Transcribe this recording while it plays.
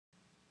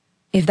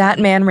If that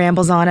man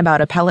rambles on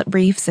about appellate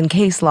briefs and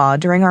case law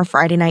during our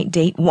Friday night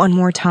date one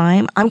more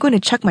time, I'm going to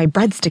chuck my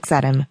breadsticks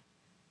at him.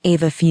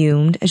 Ava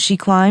fumed as she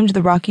climbed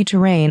the rocky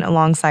terrain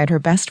alongside her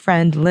best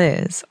friend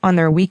Liz on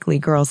their weekly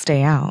girls'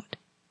 day out.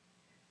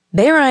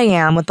 There I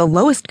am with the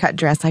lowest cut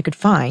dress I could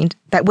find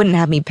that wouldn't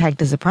have me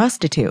pegged as a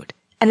prostitute,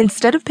 and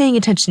instead of paying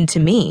attention to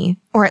me,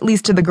 or at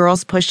least to the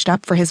girls pushed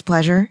up for his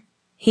pleasure,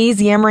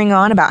 he's yammering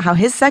on about how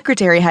his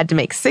secretary had to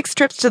make 6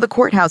 trips to the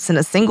courthouse in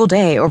a single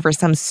day over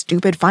some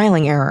stupid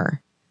filing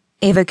error.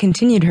 Ava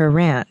continued her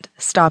rant,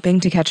 stopping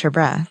to catch her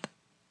breath.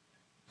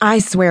 I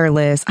swear,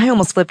 Liz, I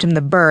almost flipped him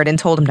the bird and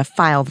told him to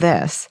file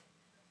this.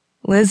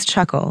 Liz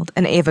chuckled,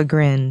 and Ava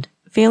grinned,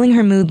 feeling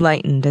her mood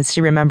lightened as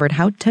she remembered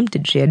how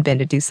tempted she had been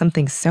to do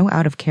something so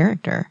out of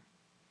character.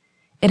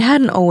 It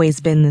hadn't always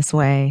been this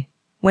way.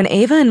 When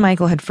Ava and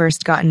Michael had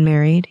first gotten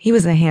married, he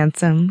was a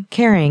handsome,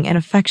 caring, and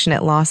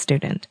affectionate law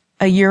student,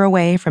 a year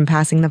away from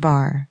passing the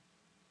bar.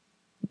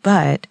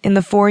 But in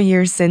the 4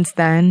 years since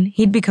then,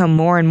 he'd become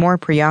more and more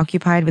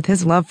preoccupied with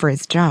his love for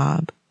his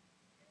job.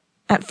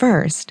 At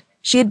first,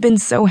 she had been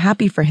so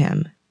happy for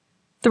him,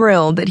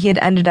 thrilled that he had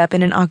ended up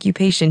in an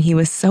occupation he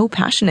was so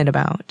passionate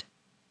about.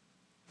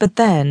 But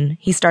then,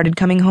 he started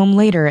coming home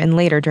later and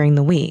later during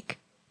the week,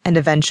 and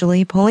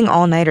eventually pulling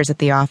all-nighters at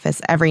the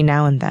office every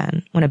now and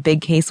then when a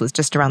big case was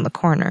just around the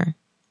corner.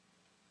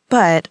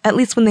 But, at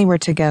least when they were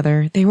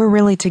together, they were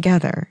really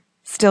together,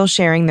 still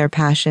sharing their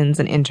passions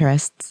and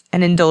interests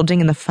and indulging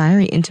in the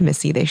fiery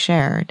intimacy they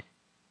shared.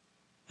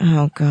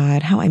 Oh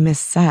God, how I miss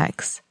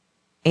sex,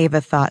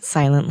 Ava thought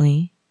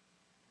silently.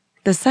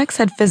 The sex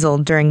had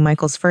fizzled during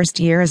Michael's first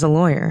year as a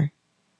lawyer,